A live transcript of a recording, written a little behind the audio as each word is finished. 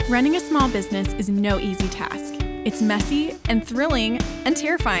Running a small business is no easy task. It's messy and thrilling and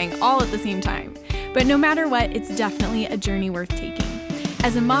terrifying all at the same time. But no matter what, it's definitely a journey worth taking.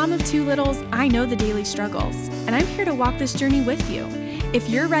 As a mom of two littles, I know the daily struggles, and I'm here to walk this journey with you. If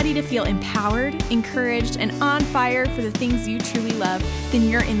you're ready to feel empowered, encouraged, and on fire for the things you truly love, then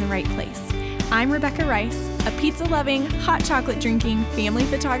you're in the right place. I'm Rebecca Rice, a pizza-loving, hot chocolate-drinking family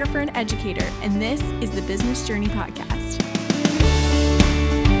photographer and educator, and this is the Business Journey Podcast.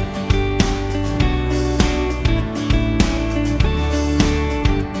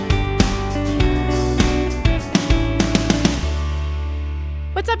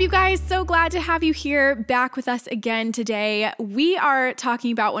 What's up, you guys? So glad to have you here back with us again today. We are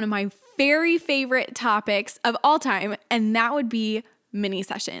talking about one of my very favorite topics of all time, and that would be mini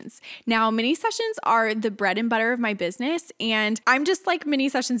sessions. Now, mini sessions are the bread and butter of my business, and I'm just like mini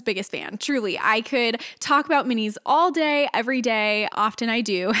sessions' biggest fan. Truly, I could talk about minis all day, every day. Often I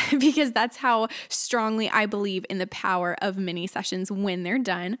do, because that's how strongly I believe in the power of mini sessions when they're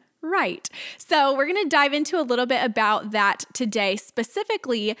done right. So we're going to dive into a little bit about that today,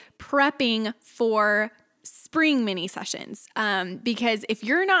 specifically prepping for spring mini sessions. Because if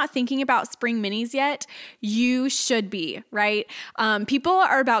you're not thinking about spring minis yet, you should be, right? People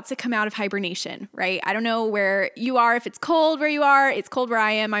are about to come out of hibernation, right? I don't know where you are, if it's cold where you are. It's cold where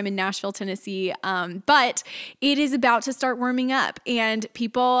I am. I'm in Nashville, Tennessee. But it is about to start warming up, and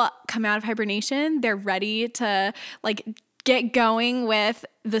people come out of hibernation. They're ready to get going with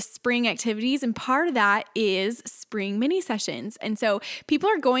the spring activities, and part of that is spring mini sessions. And so people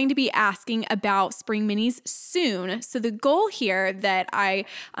are going to be asking about spring minis soon. So the goal here that I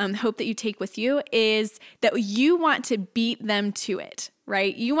hope that you take with you is that you want to beat them to it,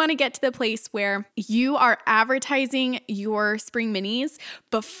 right? You want to get to the place where you are advertising your spring minis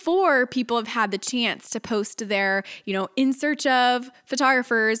before people have had the chance to post their, in search of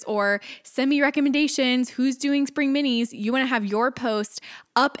photographers or send me recommendations, who's doing spring minis. You want to have your post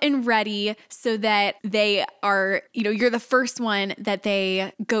up and ready so that they are, you're the first one that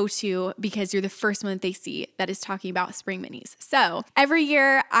they go to because you're the first one that they see that is talking about spring minis. So every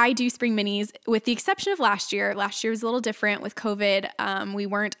year I do spring minis with the exception of last year. Last year was a little different with COVID. We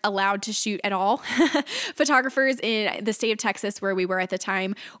weren't allowed to shoot at all. Photographers in the state of Texas where we were at the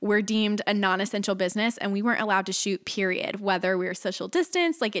time were deemed a non-essential business, and we weren't allowed to shoot, period. Whether we were social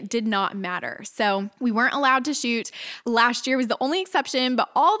distance, it did not matter. So we weren't allowed to shoot. Last year was the only exception, but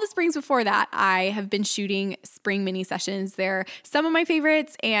all the springs before that, I have been shooting spring mini sessions. They're some of my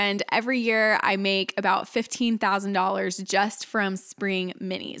favorites, and every year I make about $15,000 just from spring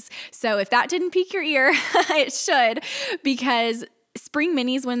minis. So if that didn't pique your ear, it should, because spring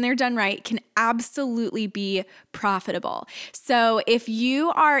minis, when they're done right, can absolutely be profitable. So if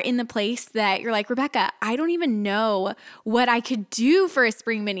you are in the place that you're like, Rebecca, I don't even know what I could do for a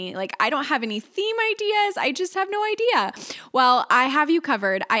spring mini. I don't have any theme ideas. I just have no idea. Well, I have you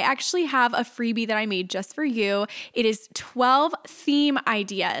covered. I actually have a freebie that I made just for you. It is 12 theme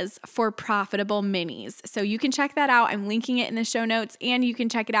ideas for profitable minis. So you can check that out. I'm linking it in the show notes, and you can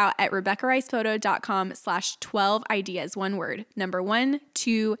check it out at RebeccaRicePhoto.com/12 ideas. One word, number 1,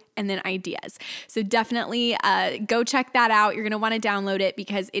 2, and then ideas. So definitely go check that out. You're going to want to download it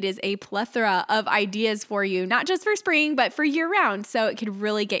because it is a plethora of ideas for you, not just for spring, but for year round. So it could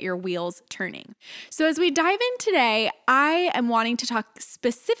really get your wheels turning. So as we dive in today, I am wanting to talk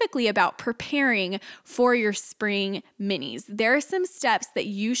specifically about preparing for your spring minis. There are some steps that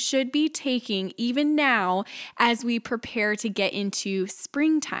you should be taking even now as we prepare to get into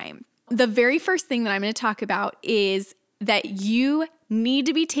springtime. The very first thing that I'm going to talk about is that you need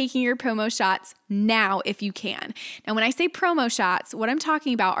to be taking your promo shots now if you can. Now, when I say promo shots, what I'm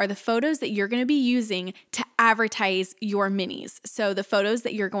talking about are the photos that you're going to be using to advertise your minis. So the photos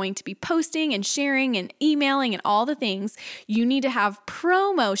that you're going to be posting and sharing and emailing and all the things, you need to have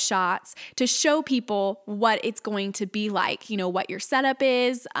promo shots to show people what it's going to be like, what your setup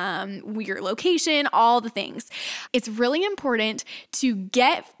is, your location, all the things. It's really important to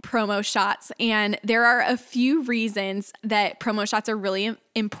get promo shots, and there are a few reasons that promo shots are really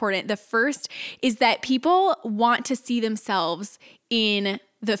important. The first is that people want to see themselves in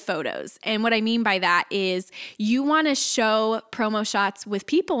the photos. And what I mean by that is you want to show promo shots with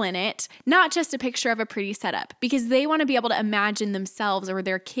people in it, not just a picture of a pretty setup, because they want to be able to imagine themselves or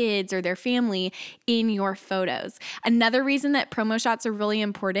their kids or their family in your photos. Another reason that promo shots are really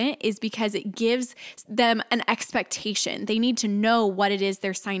important is because it gives them an expectation. They need to know what it is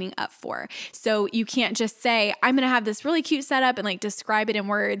they're signing up for. So you can't just say, I'm going to have this really cute setup and like describe it in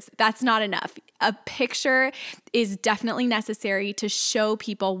words. That's not enough. A picture is definitely necessary to show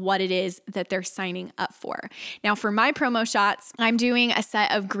people what it is that they're signing up for. Now, for my promo shots, I'm doing a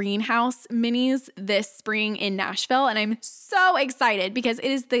set of greenhouse minis this spring in Nashville, and I'm so excited because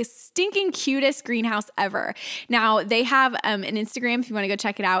it is the stinking cutest greenhouse ever. Now, they have an Instagram if you want to go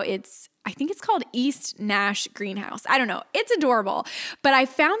check it out. I think it's called East Nash Greenhouse. I don't know. It's adorable. But I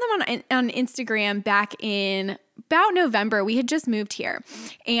found them on Instagram back in about November. We had just moved here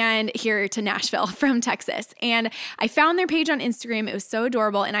to Nashville from Texas. And I found their page on Instagram. It was so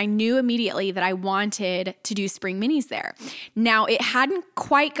adorable. And I knew immediately that I wanted to do spring minis there. Now, it hadn't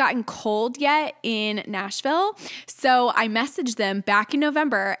quite gotten cold yet in Nashville. So I messaged them back in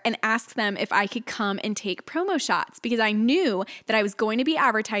November and asked them if I could come and take promo shots because I knew that I was going to be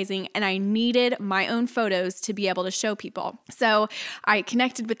advertising and I needed my own photos to be able to show people. So I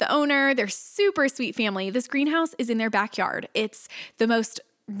connected with the owner. They're super sweet family. This greenhouse is in their backyard. It's the most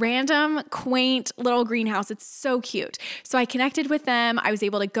random, quaint little greenhouse. It's so cute. So I connected with them. I was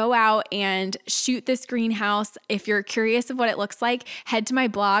able to go out and shoot this greenhouse. If you're curious of what it looks like, head to my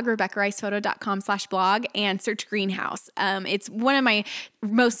blog, RebeccaRicePhoto.com/blog, and search greenhouse. It's one of my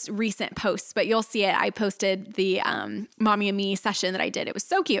most recent posts, but you'll see it. I posted the Mommy and Me session that I did. It was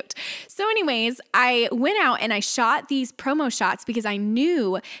so cute. So anyways, I went out and I shot these promo shots because I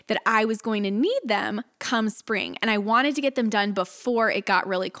knew that I was going to need them come spring. And I wanted to get them done before it got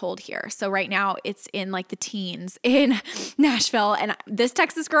really cold here. So right now it's in like the teens in Nashville, and this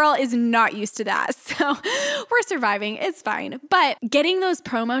Texas girl is not used to that. So we're surviving. It's fine. But getting those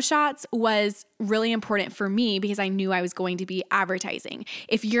promo shots was really important for me because I knew I was going to be advertising.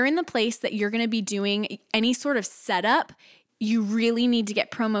 If you're in the place that you're going to be doing any sort of setup, you really need to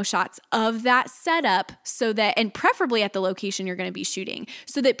get promo shots of that setup so that, and preferably at the location you're going to be shooting,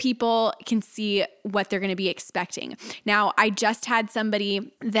 so that people can see what they're going to be expecting. Now, I just had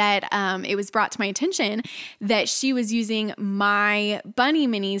somebody that it was brought to my attention that she was using my bunny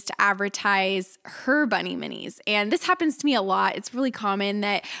minis to advertise her bunny minis. And this happens to me a lot. It's really common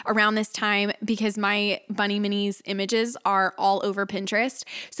that around this time, because my bunny minis images are all over Pinterest,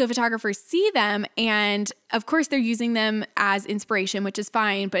 so photographers see them, and of course they're using them as inspiration, which is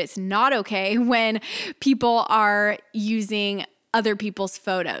fine, but it's not okay when people are using other people's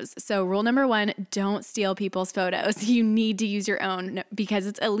photos. So rule number 1, don't steal people's photos. You need to use your own because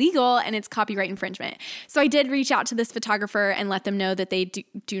it's illegal and it's copyright infringement. So I did reach out to this photographer and let them know that they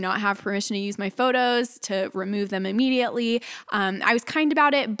do not have permission to use my photos, to remove them immediately. I was kind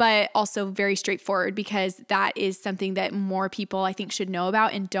about it, but also very straightforward because that is something that more people I think should know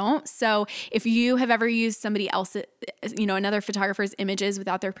about and don't. So if you have ever used somebody else, another photographer's images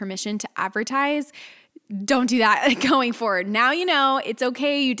without their permission to advertise, don't do that going forward. Now you know, it's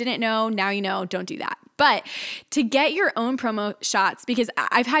okay. You didn't know. Now you know, don't do that. But to get your own promo shots, because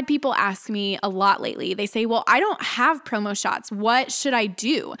I've had people ask me a lot lately, they say, well, I don't have promo shots. What should I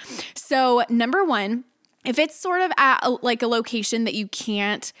do? So number 1, if it's sort of at a location that you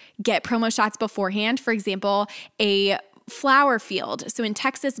can't get promo shots beforehand, for example, a flower field. So in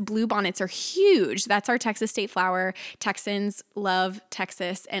Texas, bluebonnets are huge. That's our Texas state flower. Texans love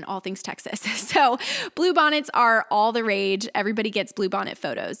Texas and all things Texas. So bluebonnets are all the rage. Everybody gets bluebonnet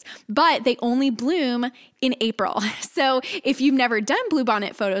photos, but they only bloom in April. So if you've never done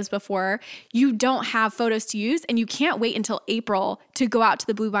bluebonnet photos before, you don't have photos to use, and you can't wait until April to go out to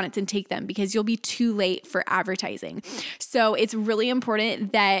the bluebonnets and take them because you'll be too late for advertising. So it's really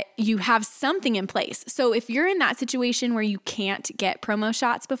important that you have something in place. So if you're in that situation where you can't get promo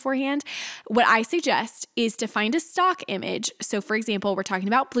shots beforehand, what I suggest is to find a stock image. So for example, we're talking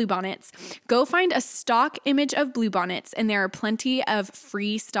about bluebonnets. Go find a stock image of bluebonnets, and there are plenty of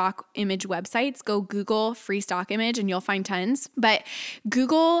free stock image websites. Go Google free stock image and you'll find tons. But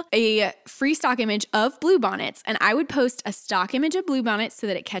Google a free stock image of bluebonnets, and I would post a stock image of bluebonnets so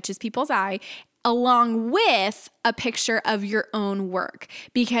that it catches people's eye, along with a picture of your own work,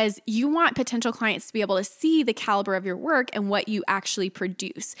 because you want potential clients to be able to see the caliber of your work and what you actually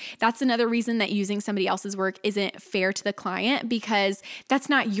produce. That's another reason that using somebody else's work isn't fair to the client, because that's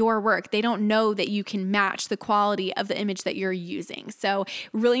not your work. They don't know that you can match the quality of the image that you're using. So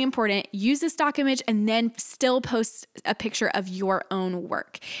really important, use a stock image and then still post a picture of your own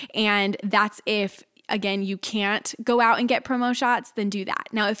work. And that's if, again, you can't go out and get promo shots, then do that.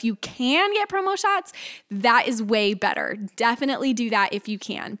 Now, if you can get promo shots, that is way better. Definitely do that if you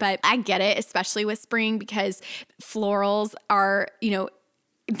can. But I get it, especially with spring, because florals are,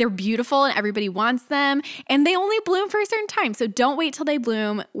 they're beautiful and everybody wants them, and they only bloom for a certain time. So don't wait till they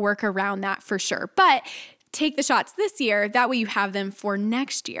bloom. Work around that for sure. But take the shots this year. That way you have them for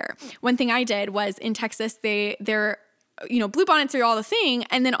next year. One thing I did was in Texas, they're bluebonnets are all the thing.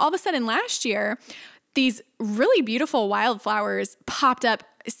 And then all of a sudden last year, these really beautiful wildflowers popped up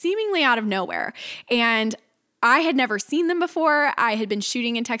seemingly out of nowhere. And I had never seen them before. I had been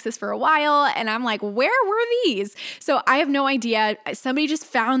shooting in Texas for a while, and I'm like, where were these? So I have no idea. Somebody just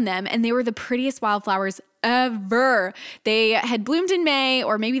found them, and they were the prettiest wildflowers ever. They had bloomed in May,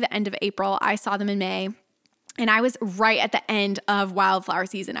 or maybe the end of April. I saw them in May. And I was right at the end of wildflower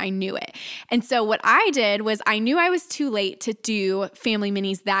season. I knew it. And so what I did was I knew I was too late to do family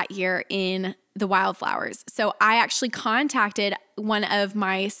minis that year in the wildflowers. So I actually contacted one of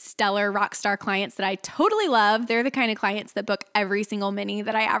my stellar rock star clients that I totally love. They're the kind of clients that book every single mini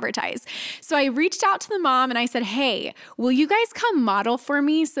that I advertise. So I reached out to the mom and I said, hey, will you guys come model for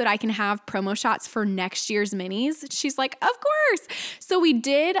me so that I can have promo shots for next year's minis? She's like, of course. So we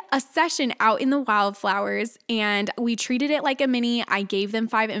did a session out in the wildflowers and we treated it like a mini. I gave them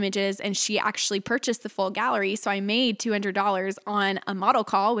 5 images and she actually purchased the full gallery. So I made $200 on a model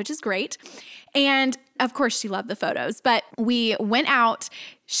call, which is great. And of course, she loved the photos, but we went out,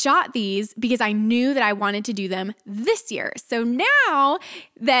 shot these because I knew that I wanted to do them this year. So now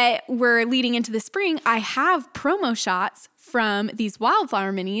that we're leading into the spring, I have promo shots from these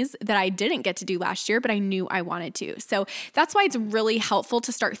wildflower minis that I didn't get to do last year, but I knew I wanted to. So that's why it's really helpful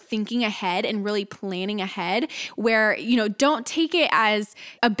to start thinking ahead and really planning ahead where, don't take it as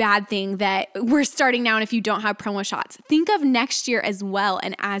a bad thing that we're starting now and if you don't have promo shots. Think of next year as well.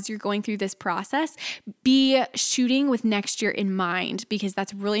 And as you're going through this process, be shooting with next year in mind because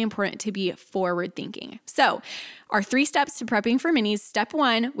that's really important to be forward thinking. So our 3 steps to prepping for minis. Step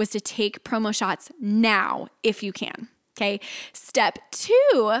 1 was to take promo shots now if you can. Okay. Step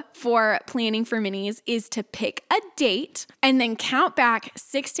 2 for planning for minis is to pick a date and then count back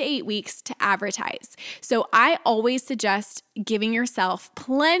 6 to 8 weeks to advertise. So I always suggest giving yourself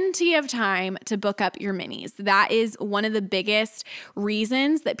plenty of time to book up your minis. That is one of the biggest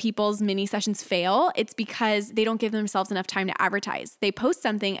reasons that people's mini sessions fail. It's because they don't give themselves enough time to advertise. They post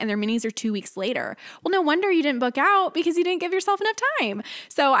something and their minis are 2 weeks later. Well, no wonder you didn't book out because you didn't give yourself enough time.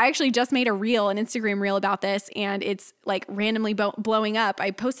 So I actually just made an Instagram reel about this and it's like randomly blowing up.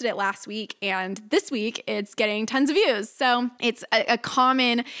 I posted it last week and this week it's getting tons of views. So it's a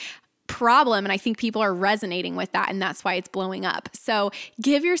common problem. And I think people are resonating with that. And that's why it's blowing up. So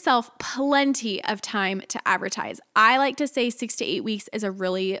give yourself plenty of time to advertise. I like to say 6 to 8 weeks is a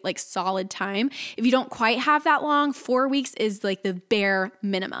really solid time. If you don't quite have that long, 4 weeks is the bare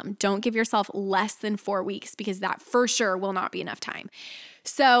minimum. Don't give yourself less than 4 weeks because that for sure will not be enough time.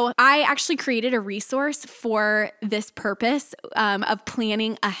 So I actually created a resource for this purpose of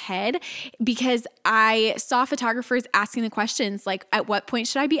planning ahead because I saw photographers asking the questions like, at what point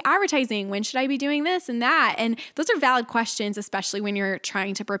should I be advertising? When should I be doing this and that? And those are valid questions, especially when you're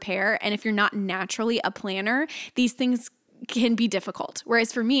trying to prepare. And if you're not naturally a planner, these things can be difficult.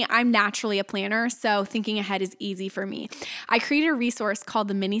 Whereas for me, I'm naturally a planner, so thinking ahead is easy for me. I created a resource called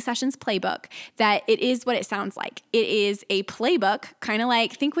the Mini Sessions Playbook that it is what it sounds like. It is a playbook, kind of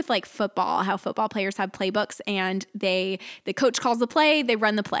like, think with football, how football players have playbooks and the coach calls the play, they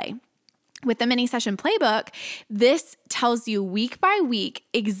run the play. With the Mini Session Playbook, this tells you week by week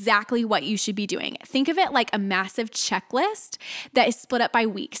exactly what you should be doing. Think of it like a massive checklist that is split up by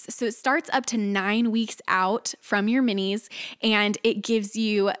weeks. So it starts up to 9 weeks out from your minis, and it gives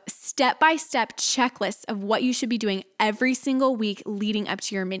you step-by-step checklists of what you should be doing every single week leading up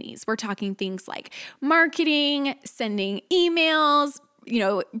to your minis. We're talking things like marketing, sending emails,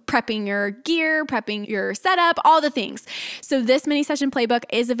 prepping your gear, prepping your setup, all the things. So this Mini Session Playbook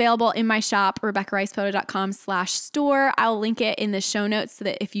is available in my shop, RebeccaRicePhoto.com/store. I'll link it in the show notes so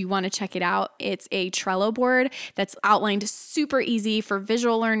that if you want to check it out, it's a Trello board that's outlined super easy for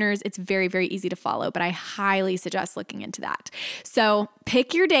visual learners. It's very, very easy to follow, but I highly suggest looking into that. So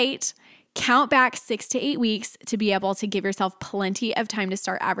pick your date. Count back 6 to 8 weeks to be able to give yourself plenty of time to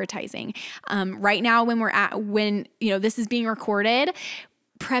start advertising. Right now, when this is being recorded,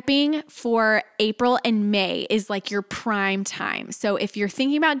 prepping for April and May is your prime time. So if you're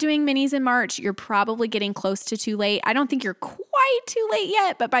thinking about doing minis in March, you're probably getting close to too late. I don't think you're quite too late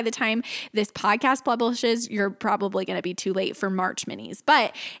yet, but by the time this podcast publishes, you're probably going to be too late for March minis.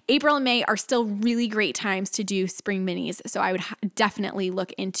 But April and May are still really great times to do spring minis. So I would definitely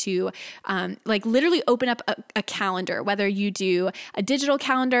look into literally open up a calendar, whether you do a digital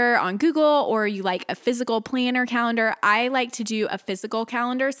calendar on Google or you like a physical planner calendar. I like to do a physical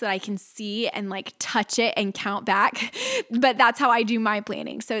calendar so that I can see and touch it and count back. But that's how I do my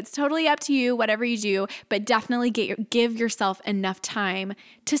planning. So it's totally up to you, whatever you do, but definitely give yourself enough time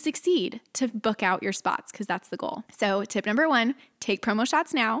to succeed, to book out your spots, because that's the goal. So tip number 1, take promo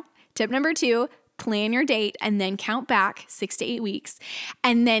shots now. Tip number 2, plan your date, and then count back 6 to 8 weeks.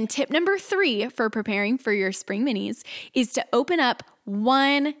 And then tip number 3 for preparing for your spring minis is to open up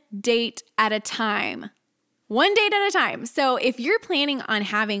one date at a time. One date at a time. So if you're planning on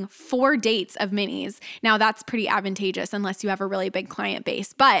having 4 dates of minis, now that's pretty advantageous unless you have a really big client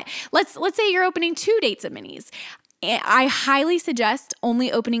base. But let's say you're opening 2 dates of minis. I highly suggest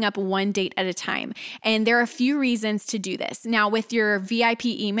only opening up one date at a time. And there are a few reasons to do this. Now, with your VIP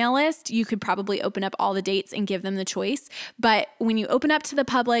email list, you could probably open up all the dates and give them the choice. But when you open up to the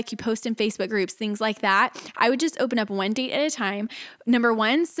public, you post in Facebook groups, things like that, I would just open up one date at a time. Number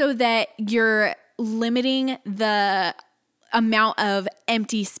one, so that you're limiting the amount of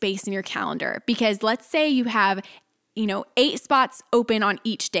empty space in your calendar. Because let's say you have 8 spots open on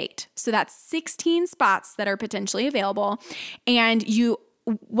each date. So that's 16 spots that are potentially available. And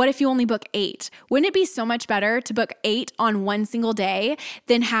what if you only book 8? Wouldn't it be so much better to book 8 on one single day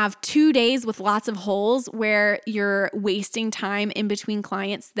than have 2 days with lots of holes where you're wasting time in between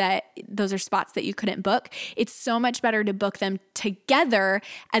clients that those are spots that you couldn't book? It's so much better to book them together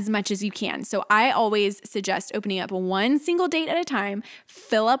as much as you can. So I always suggest opening up one single date at a time,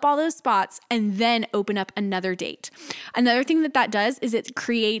 fill up all those spots, and then open up another date. Another thing that does is it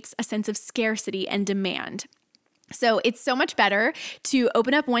creates a sense of scarcity and demand. So it's so much better to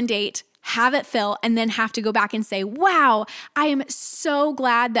open up one date, have it fill, and then have to go back and say, wow, I am so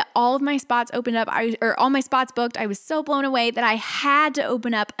glad that all of my spots opened up, or all my spots booked. I was so blown away that I had to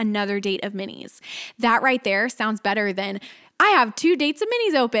open up another date of minis. That right there sounds better than I have 2 dates of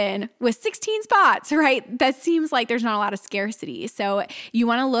minis open with 16 spots, right? That seems like there's not a lot of scarcity. So you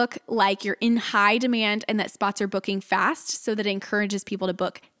want to look like you're in high demand and that spots are booking fast so that it encourages people to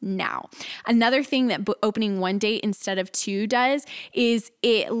book now. Another thing that opening one date instead of 2 does is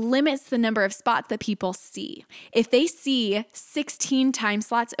it limits the number of spots that people see. If they see 16 time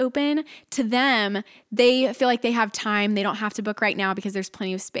slots open, to them, they feel like they have time. They don't have to book right now because there's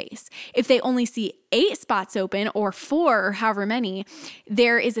plenty of space. If they only see 8 spots open or 4 or however many,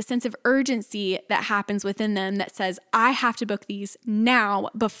 there is a sense of urgency that happens within them that says, I have to book these now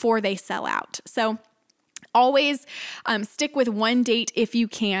before they sell out. So always stick with one date if you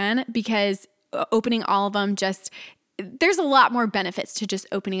can, because opening all of them there's a lot more benefits to just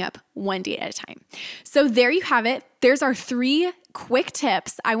opening up one date at a time. So there you have it. There's our 3 quick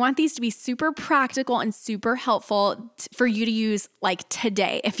tips. I want these to be super practical and super helpful for you to use like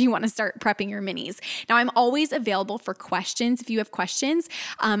today if you want to start prepping your minis. Now, I'm always available for questions if you have questions.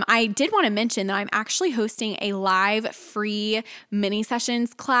 I did want to mention that I'm actually hosting a live free mini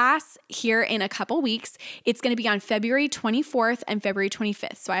sessions class here in a couple weeks. It's going to be on February 24th and February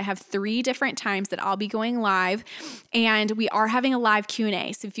 25th. So I have 3 different times that I'll be going live, and we are having a live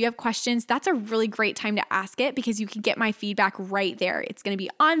Q&A. So if you have questions, that's a really great time to ask it because you can get my feedback right there. It's going to be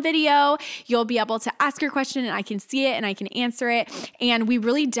on video. You'll be able to ask your question and I can see it and I can answer it. And we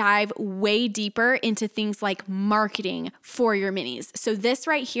really dive way deeper into things like marketing for your minis. So this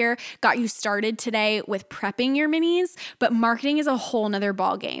right here got you started today with prepping your minis, but marketing is a whole nother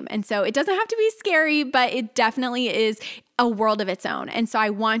ballgame. And so it doesn't have to be scary, but it definitely is a world of its own. And so I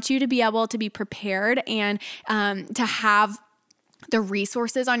want you to be able to be prepared and to have the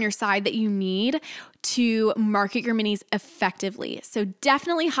resources on your side that you need to market your minis effectively. So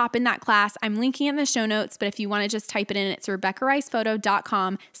definitely hop in that class. I'm linking in the show notes, but if you want to just type it in, it's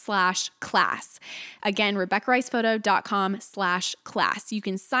RebeccaRicePhoto.com/class. Again, RebeccaRicePhoto.com/class. You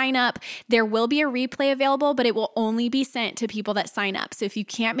can sign up. There will be a replay available, but it will only be sent to people that sign up. So if you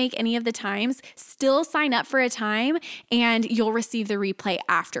can't make any of the times, still sign up for a time and you'll receive the replay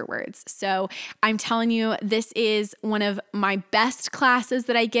afterwards. So I'm telling you, this is one of my best classes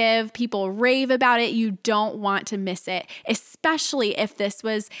that I give. People rave about it. You don't want to miss it, especially if this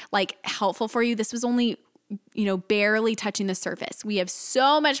was like helpful for you. This was only barely touching the surface. We have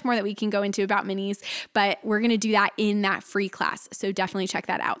so much more that we can go into about minis, but we're going to do that in that free class. So definitely check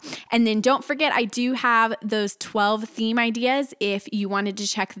that out. And then don't forget, I do have those 12 theme ideas if you wanted to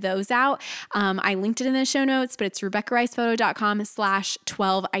check those out. I linked it in the show notes, but it's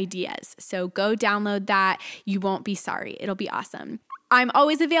RebeccaRicePhoto.com/12 ideas. So go download that. You won't be sorry. It'll be awesome. I'm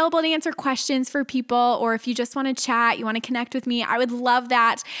always available to answer questions for people, or if you just want to chat, you want to connect with me, I would love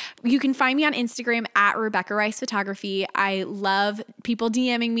that. You can find me on Instagram at Rebecca Rice Photography. I love people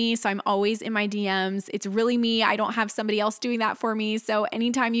DMing me. So I'm always in my DMs. It's really me. I don't have somebody else doing that for me. So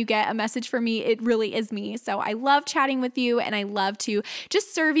anytime you get a message from me, it really is me. So I love chatting with you, and I love to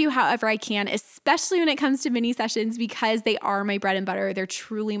just serve you however I can, especially when it comes to mini sessions, because they are my bread and butter. They're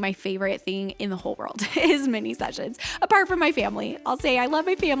truly my favorite thing in the whole world is mini sessions. Apart from my family, I'll say I love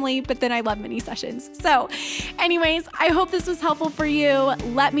my family, but then I love mini sessions. So anyways, I hope this was helpful for you.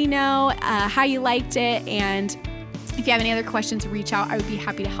 Let me know how you liked it. And if you have any other questions, reach out. I would be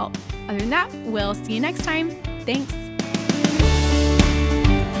happy to help. Other than that, we'll see you next time. Thanks.